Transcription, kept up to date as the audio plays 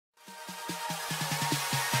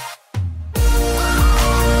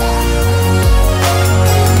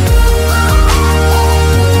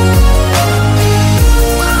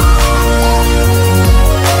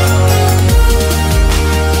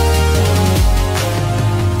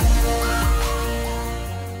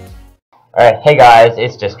Alright, hey guys,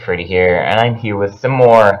 it's just Trudy here, and I'm here with some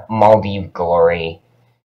more Maldive glory.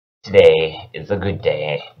 Today is a good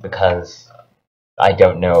day, because I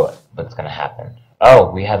don't know what's gonna happen. Oh,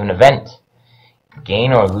 we have an event!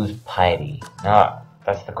 Gain or lose piety. Now,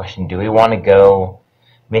 that's the question. Do we want to go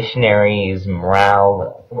missionaries,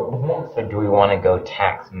 morale, or do we want to go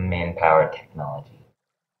tax manpower technology?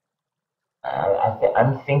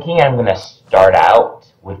 I'm thinking I'm gonna start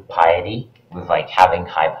out with piety, with like having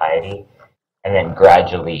high piety, and then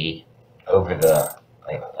gradually, over the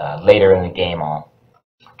later in the game, I'll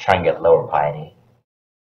try and get lower piety.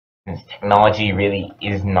 Since technology really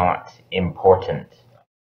is not important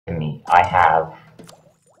to me, I have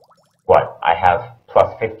what? I have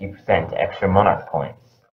plus 50% extra monarch points.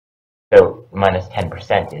 So minus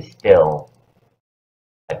 10% is still,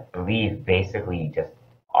 I believe, basically just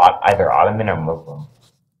either Ottoman or Muslim.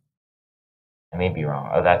 I may be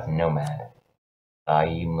wrong. Oh, that's Nomad. Are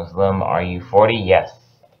you Muslim? Are you 40? Yes.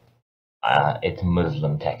 It's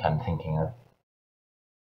Muslim tech I'm thinking of.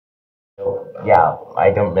 So, yeah,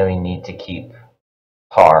 I don't really need to keep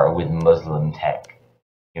par with Muslim tech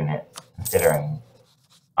units, considering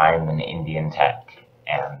I'm an Indian tech,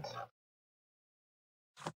 and,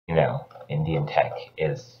 you know, Indian tech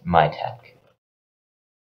is my tech.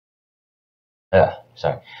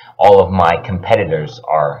 Sorry. All of my competitors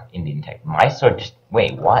are Indian tech. Mysore just...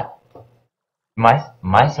 Wait, what?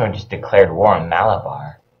 Mysore just declared war on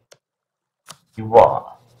Malabar. You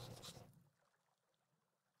what?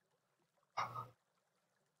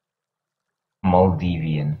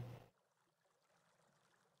 Maldivian.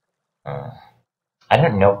 I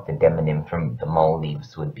don't know if the demonym from the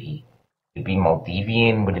Maldives would be. Would it be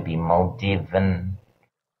Maldivian? Would it be Maldivan?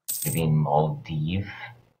 Would it be Maldive?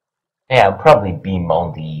 Yeah, it'd probably be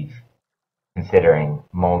Maldive, considering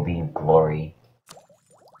Maldive glory.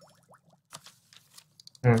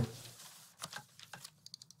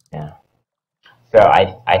 Yeah. So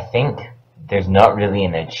I think there's not really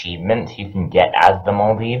an achievement you can get as the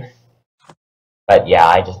Maldives. But yeah,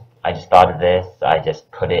 I just thought of this. I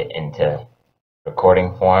just put it into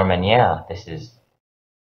recording form, and yeah, this is.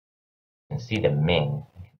 You can see the Ming.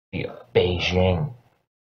 You can see Beijing.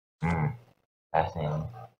 Fascinating.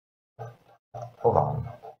 Hold on.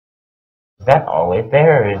 Is that always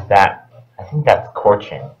there, or is that? I think that's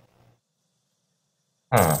Cochin.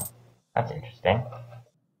 That's interesting.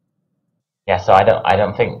 Yeah, so I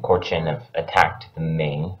don't think Cochin have attacked the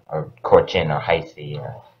Ming, or Cochin or Heisei,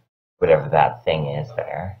 or whatever that thing is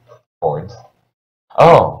there. Hordes.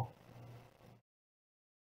 Oh!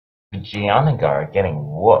 The Gianagar are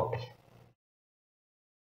getting whooped.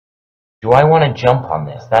 Do I want to jump on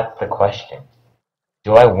this? That's the question.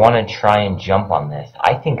 Do I want to try and jump on this?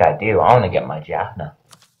 I think I do. I want to get my Jaffna.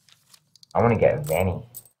 I want to get Vanny.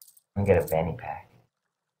 I'm going to get a Vanny pack.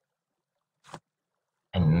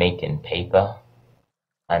 I'm making paper.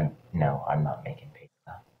 No, I'm not making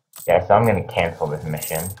paper. Yeah, so I'm going to cancel this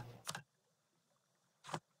mission.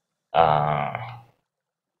 I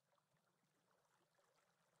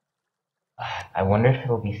wonder if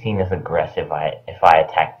it'll be seen as aggressive if I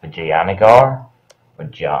attack Vijayanagar or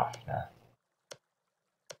Jaffna.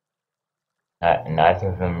 Neither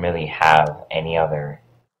of them really have any other...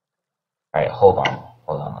 Alright, hold on,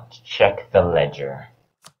 let's check the ledger.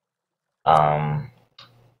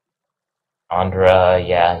 Andhra,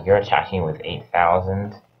 yeah, you're attacking with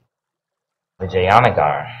 8,000.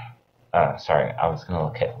 Vijayanagar, sorry, I was gonna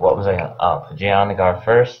look at, what was I gonna, oh, Vijayanagar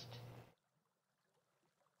first.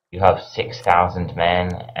 You have 6,000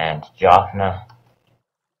 men, and Jaffna.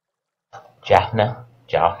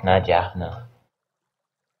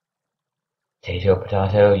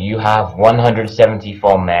 Potato, you have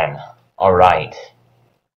 174 men. Alright.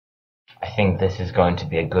 I think this is going to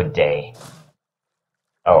be a good day.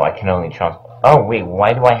 Oh, I can only transport. Oh, wait,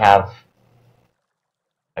 why do I have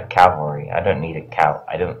a cavalry? I don't need a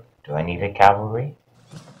do I need a cavalry?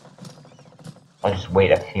 I'll just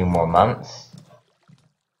wait a few more months.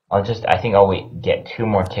 I think I'll get 2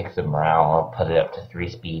 more ticks of morale. I'll put it up to 3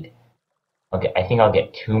 speed. I think I'll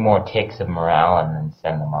get 2 more ticks of morale and then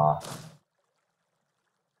send them off.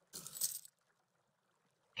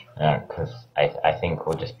 Because I think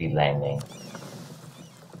we'll just be landing.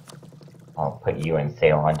 I'll put you in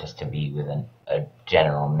Ceylon just to be with a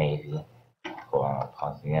general navy. Hold on, I'll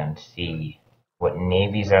pause again to see what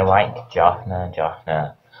navies are like.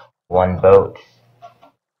 Jaffna, 1 boat.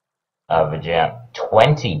 Virginia,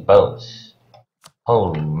 20 boats.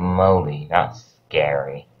 Holy moly, that's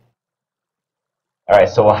scary. Alright,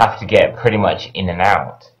 so we'll have to get pretty much in and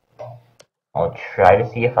out. I'll try to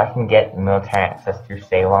see if I can get military access through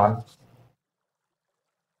Ceylon.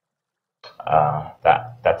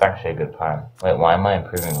 That's actually a good plan. Wait, why am I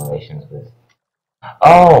improving relations with?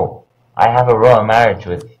 Oh, I have a royal marriage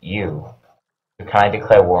with you. So can I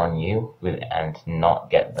declare war on you and not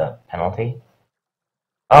get the penalty?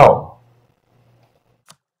 Oh,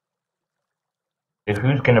 so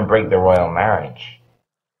who's gonna break the royal marriage?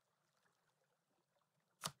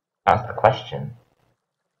 That's the question.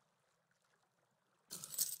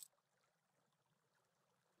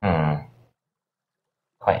 Hmm,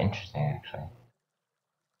 quite interesting actually.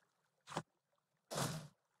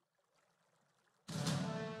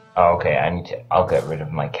 Oh, okay, I'll get rid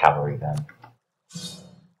of my cavalry then.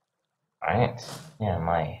 Alright, yeah,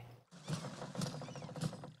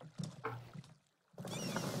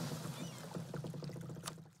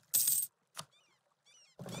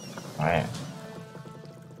 Alright.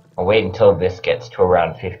 I'll wait until this gets to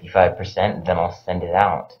around 55%, then I'll send it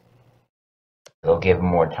out. It'll give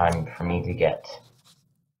more time for me to get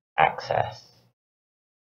access.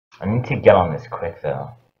 I need to get on this quick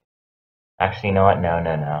though. Actually, you know what? No,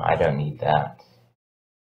 I don't need that.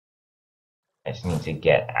 I just need to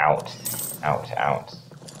get out.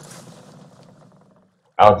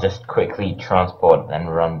 I'll just quickly transport then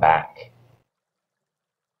run back.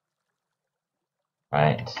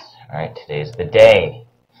 Right, today's the day.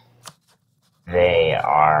 They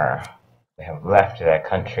have left their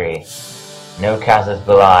country. No casus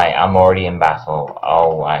belli, I'm already in battle.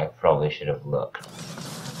 Oh, I probably should have looked.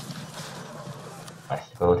 My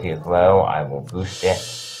stability is low, I will boost it.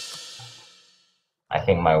 I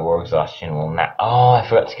think my war exhaustion will not. Oh, I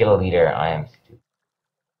forgot to get a leader. I am stupid.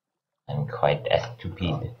 I'm quite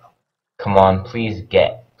stupid. Come on, please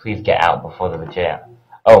get out before the betrayal.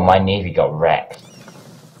 Oh, my navy got wrecked.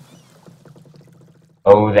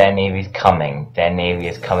 Oh, their navy's coming. Their navy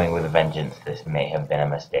is coming with a vengeance. This may have been a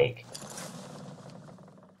mistake.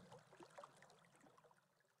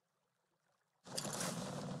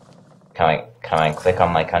 Can I click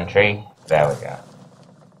on my country? There we go.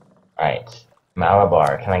 Alright.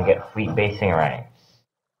 Malabar, can I get fleet basing ranks?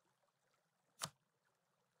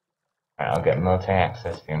 Alright, I'll get military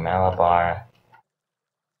access through Malabar.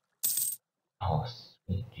 Oh,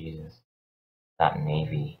 sweet Jesus. That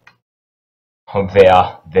navy. Oh,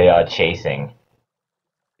 they are chasing.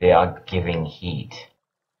 They are giving heat.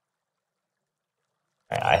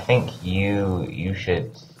 Right, I think you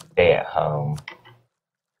should stay at home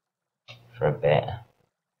for a bit.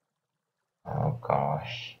 Oh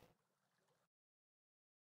gosh.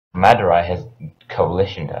 Madurai has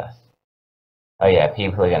coalitioned us. Oh yeah,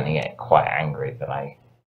 people are gonna get quite angry that I...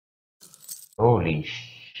 Holy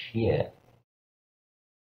shit.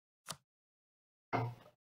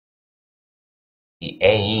 The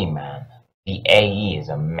AE, man. The AE is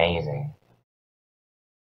amazing.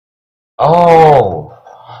 Oh!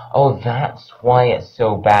 Oh, that's why it's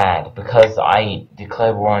so bad. Because I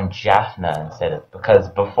declared war on Jaffna instead of... Because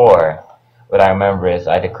before, what I remember is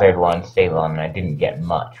I declared war on Ceylon and I didn't get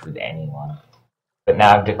much with anyone. But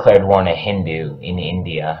now I've declared war on a Hindu in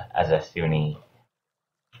India as a Sunni.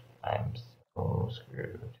 I'm so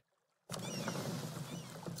screwed.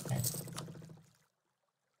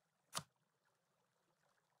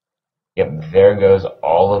 Yep, there goes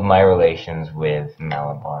all of my relations with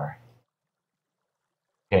Malabar.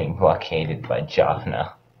 Getting blockaded by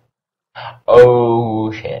Jaffna.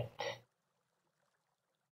 Oh shit.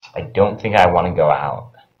 I don't think I want to go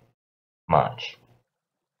out much.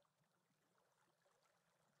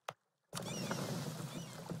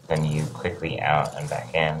 Then you quickly out and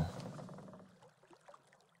back in.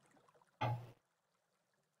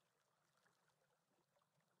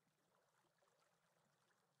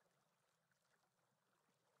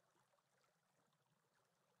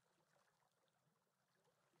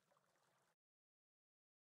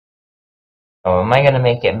 Oh, am I gonna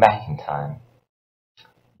make it back in time?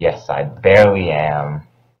 Yes, I barely am.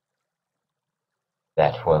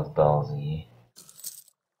 That was ballsy.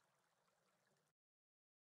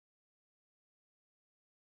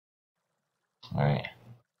 Alright.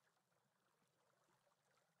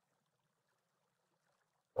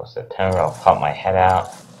 So September, I'll pop my head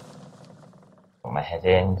out. Put my head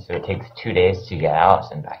in, so it takes 2 days to get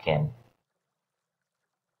out and back in.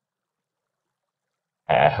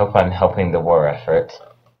 I hope I'm helping the war effort.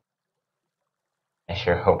 I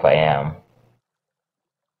sure hope I am.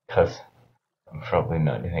 Because I'm probably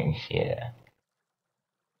not doing shit.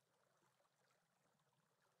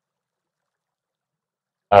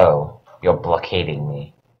 Oh, you're blockading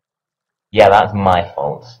me. Yeah, that's my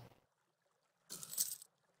fault.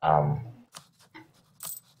 I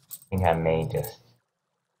think I may just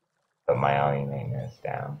put my army maintenance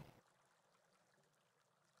down.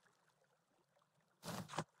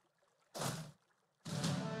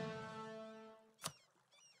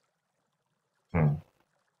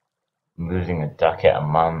 losing a ducat a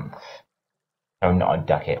month. No, not a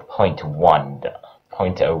ducat.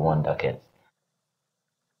 0.01 ducats.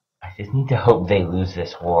 I just need to hope they lose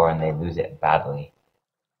this war and they lose it badly.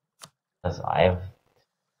 Because I've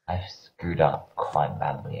screwed up quite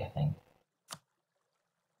badly, I think.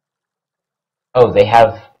 Oh, they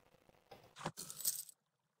have,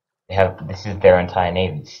 this is their entire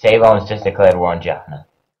navy. Ceylon's just declared war on Jaffna.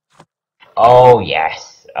 Oh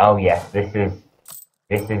yes, this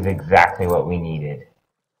is exactly what we needed.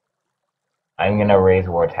 I'm gonna raise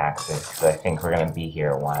war taxes, because I think we're gonna be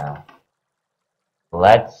here a while.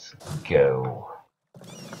 Let's go.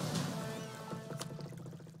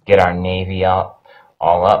 Get our navy up,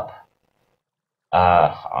 all up.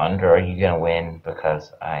 Andre, are you gonna win?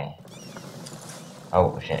 Because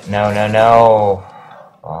oh shit, no.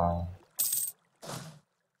 Oh.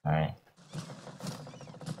 Alright.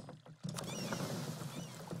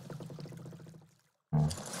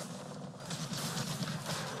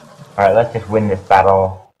 Alright, let's just win this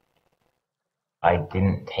battle. I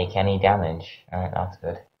didn't take any damage. Alright, that's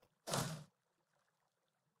good.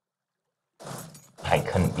 I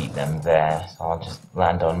couldn't beat them there, so I'll just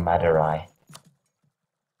land on Madurai.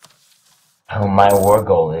 Oh, my war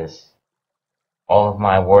goal is... all of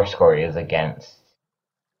my war score is against...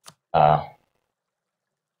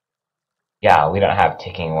 yeah, we don't have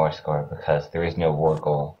ticking war score because there is no war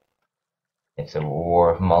goal. It's a war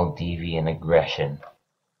of Maldivian aggression.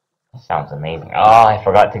 That sounds amazing. Oh, I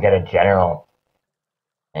forgot to get a general.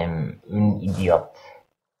 I'm an idiot.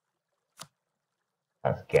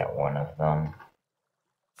 Let's get one of them.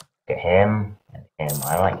 Get him and him.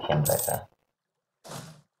 I like him better.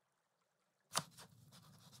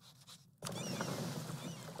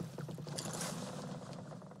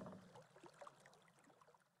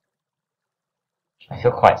 I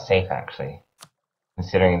feel quite safe actually,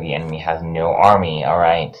 considering the enemy has no army.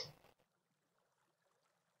 Alright.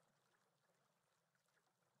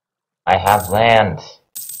 I have land.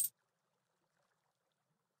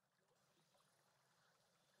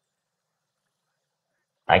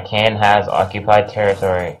 Ican has occupied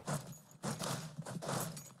territory.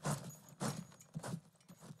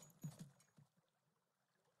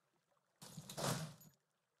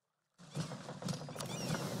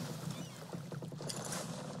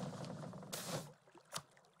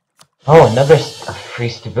 Oh, another free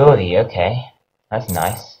stability. Okay, that's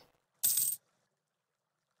nice.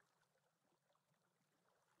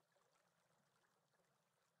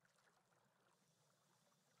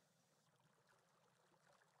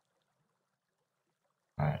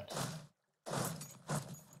 Alright.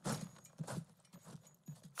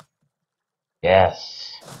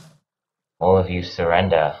 Yes. All of you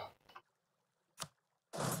surrender.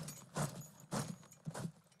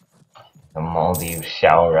 The Maldives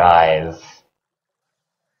shall rise.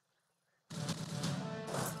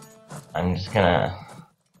 I'm just gonna...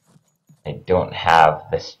 I don't have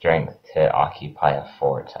the strength to occupy a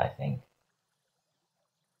fort, I think.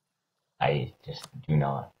 I just do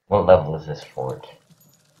not. What level is this fort?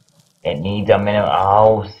 It needs a minimum...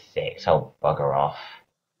 oh, 6. Oh, bugger off.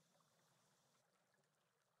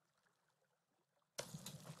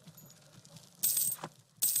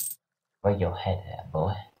 Where your head at,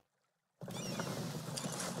 boy?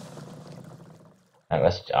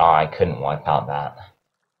 Let's... oh, I couldn't wipe out that.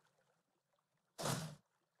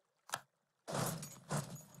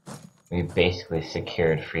 We basically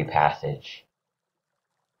secured free passage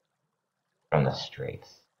from the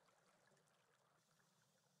straits.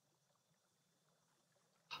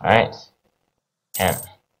 Alright. And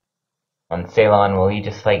on Ceylon, will you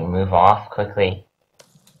just like move off quickly?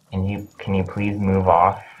 Can you please move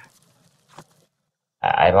off?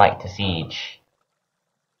 I'd like to siege.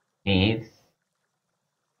 Please?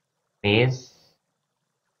 Please?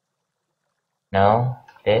 No?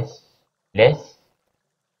 This? This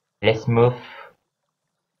move?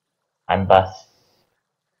 I'm bus.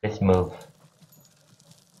 This move.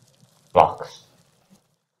 Blocks.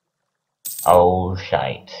 Oh,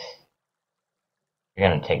 shite. You're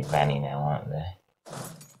gonna take Vanny now, aren't they?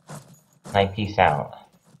 Like, peace out.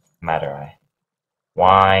 Madurai.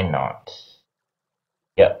 Why not?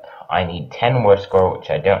 Yep, I need 10 war score, which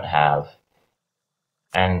I don't have.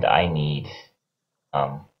 And I need,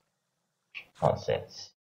 what's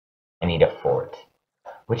this? I need a fort.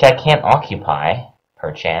 Which I can't occupy,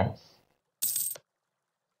 perchance.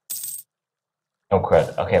 Oh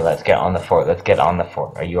crud. Okay, let's get on the fort. Let's get on the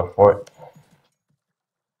fort. Are you a fort?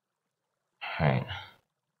 Alright.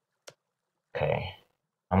 Okay.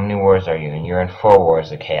 How many wars are you in? You're in 4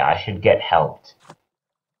 wars. Okay, I should get helped.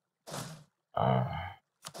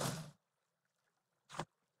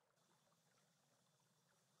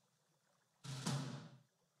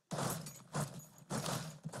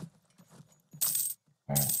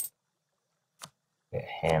 Get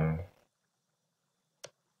him.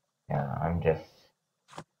 Yeah,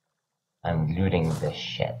 I'm looting this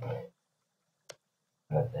ship.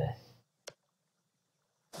 Look at this.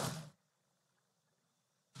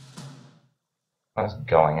 What's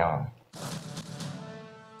going on?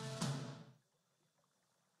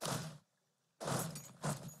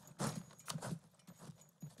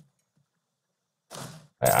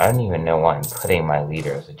 I don't even know why I'm putting my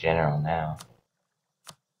leader as a general now.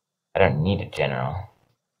 I don't need a general.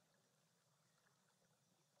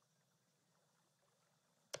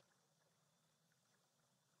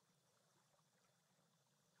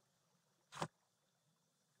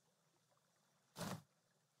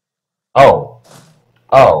 Oh.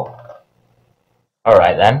 Oh.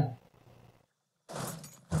 Alright then.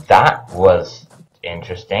 That was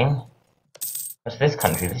interesting. What's this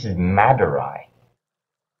country? This is Madurai.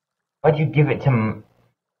 Why'd you give it to...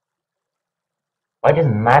 Why does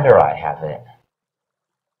Madurai have it?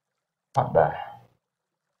 What the...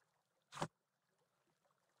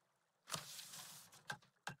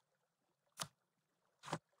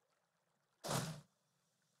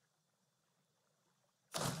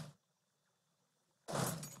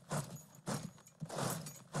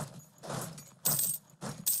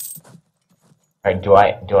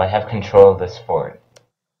 Alright, do I have control of this fort?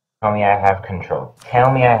 Tell me I have control.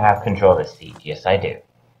 Tell me I have control of the siege. Yes, I do.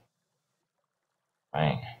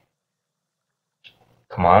 Right.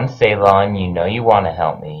 Come on, Ceylon, you know you want to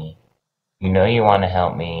help me. You know you want to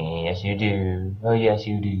help me. Yes, you do. Oh, yes,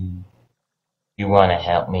 you do. You want to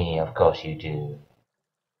help me. Of course you do.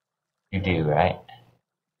 You do, right?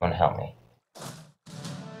 You want to help me.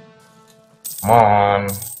 Come on.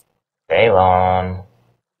 Ceylon.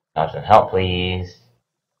 Have some help, please.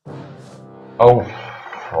 Oh,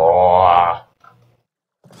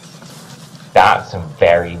 that's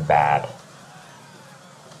very bad.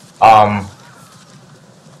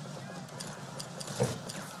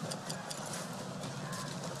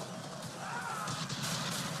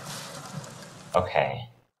 Okay.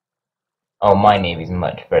 Oh, my navy's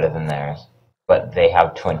much better than theirs. But they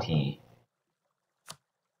have 20...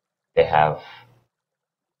 They have...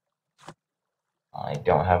 I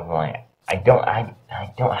don't have my... I don't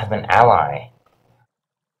have an ally.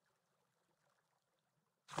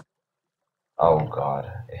 Oh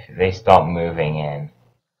god. If they stop moving in,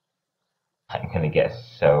 I'm gonna get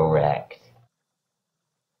so wrecked.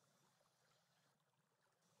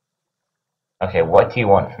 Okay, what do you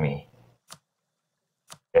want from me?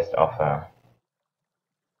 Just offer...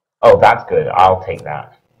 Oh, that's good. I'll take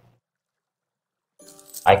that.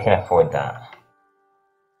 I can afford that.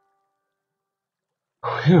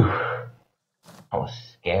 Whew. That was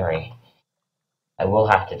scary. I will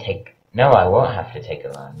have to take... No, I won't have to take a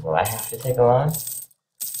loan. Will I have to take a loan?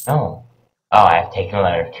 No. Oh, I have taken a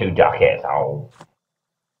loan of 2 ducats. Oh.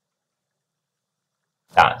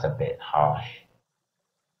 That's a bit harsh.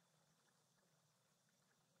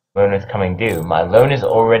 Loan is coming due. My loan is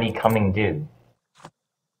already coming due.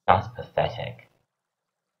 That's pathetic.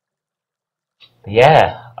 But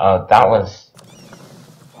yeah, that was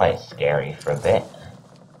quite scary for a bit.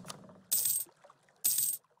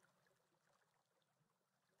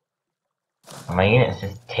 My unit's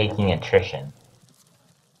just taking attrition.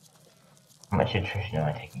 How much attrition am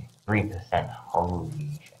I taking? 3%.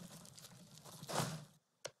 Holy shit.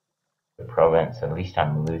 The province, at least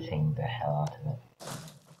I'm looting the hell out of it.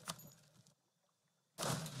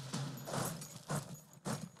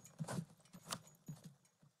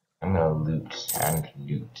 I'm gonna loot and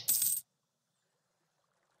loot.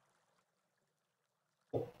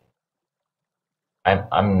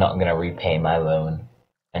 I'm not gonna repay my loan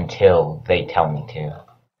until they tell me to.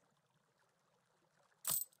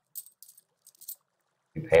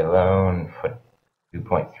 Repay loan for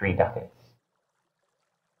 2.3 ducats.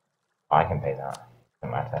 I can pay that.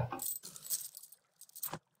 Doesn't matter.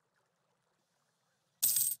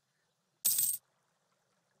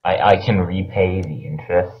 I can repay the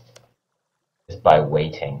interest just by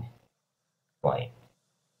waiting, like,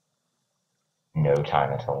 no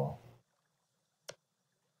time at all.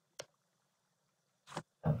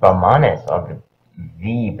 Bamanes are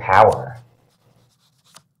the power.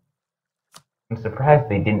 I'm surprised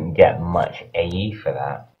they didn't get much AE for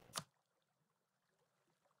that.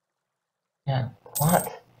 Yeah,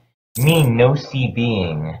 what? Me no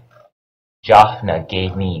CBing. Jaffna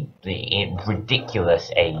gave me the ridiculous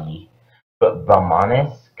AE, but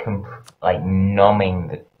Bamanes, like, numbing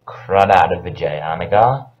the crud out of the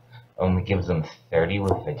Jayanagar, only gives them 30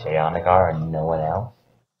 with the Jayanagar and no one else.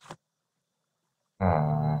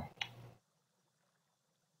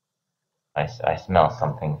 I smell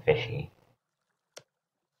something fishy.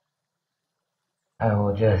 I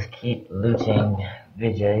will just keep looting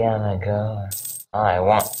Vijayanagar. I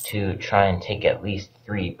want to try and take at least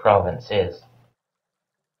 3 provinces.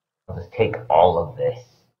 I'll just take all of this.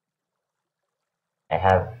 I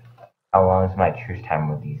have... How long is my truce time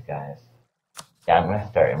with these guys? Yeah, I'm gonna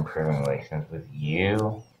start improving relations with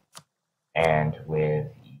you and with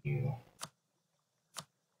you.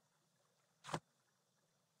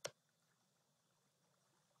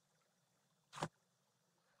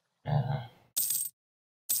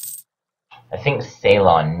 I think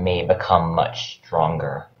Ceylon may become much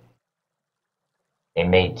stronger. They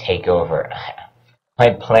may take over. My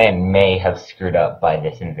plan may have screwed up by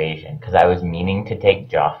this invasion, because I was meaning to take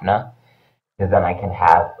Jaffna, because then I can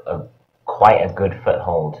have quite a good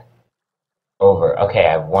foothold over. Okay,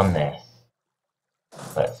 I've won this.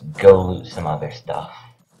 Let's go loot some other stuff.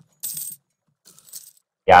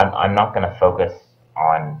 Yeah, I'm not going to focus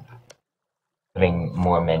on putting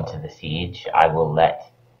more men to the siege. I will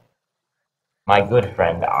let my good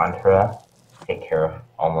friend Antra take care of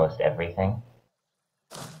almost everything.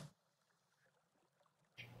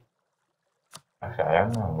 Actually, I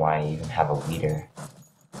don't know why I even have a leader.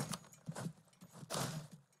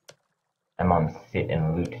 I'm on sit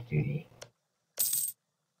and loot duty.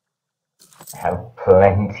 I have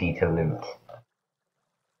plenty to loot.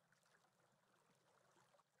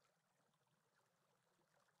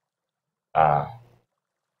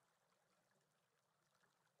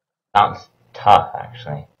 Sounds tough,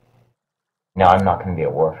 actually. No, I'm not going to be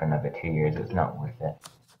at war for another 2 years. It's not worth it.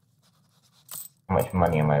 How much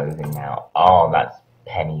money am I losing now? Oh, that's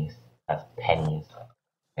pennies. That's pennies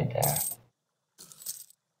right there.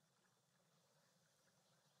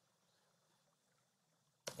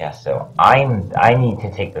 Yeah, so I need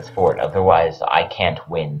to take this fort, otherwise I can't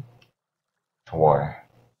win this war.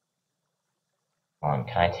 Hold on,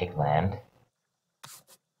 can I take land?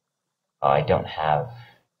 Oh, I don't have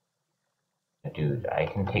a dude. I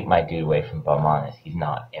can take my dude away from Balmanis. He's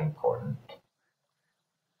not important.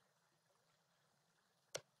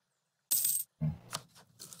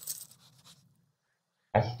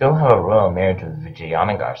 I still have a royal marriage with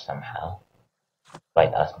Vijayanagar somehow,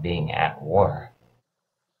 despite us being at war.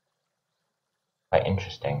 Quite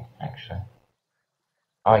interesting, actually.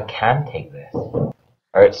 Oh, I can take this.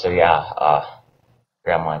 Alright, so yeah,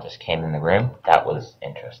 Grandma just came in the room. That was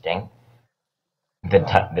interesting. The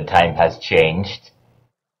time has changed,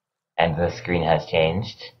 and the screen has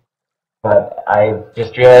changed. But I've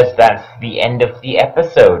just realized that's the end of the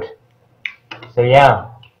episode. So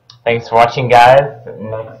yeah, thanks for watching, guys.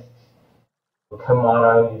 Next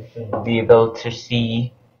tomorrow you should be able to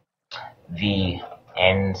see the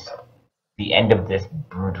end of this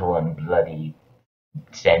brutal and bloody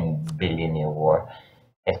 10 billion-year war.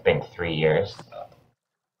 It's been 3 years.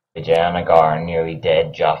 Vijayanagar nearly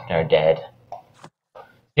dead, Jaffna dead.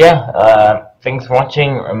 Yeah, thanks for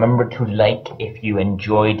watching. Remember to like if you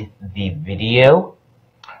enjoyed the video.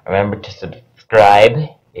 Remember to subscribe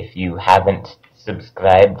if you haven't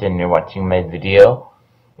subscribed and you're watching my video.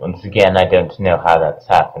 Once again, I don't know how that's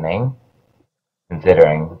happening,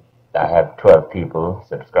 considering I have 12 people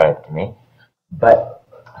subscribed to me. But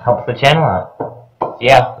helps the channel out. So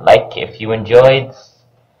yeah, like if you enjoyed,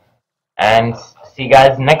 and see you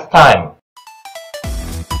guys next time.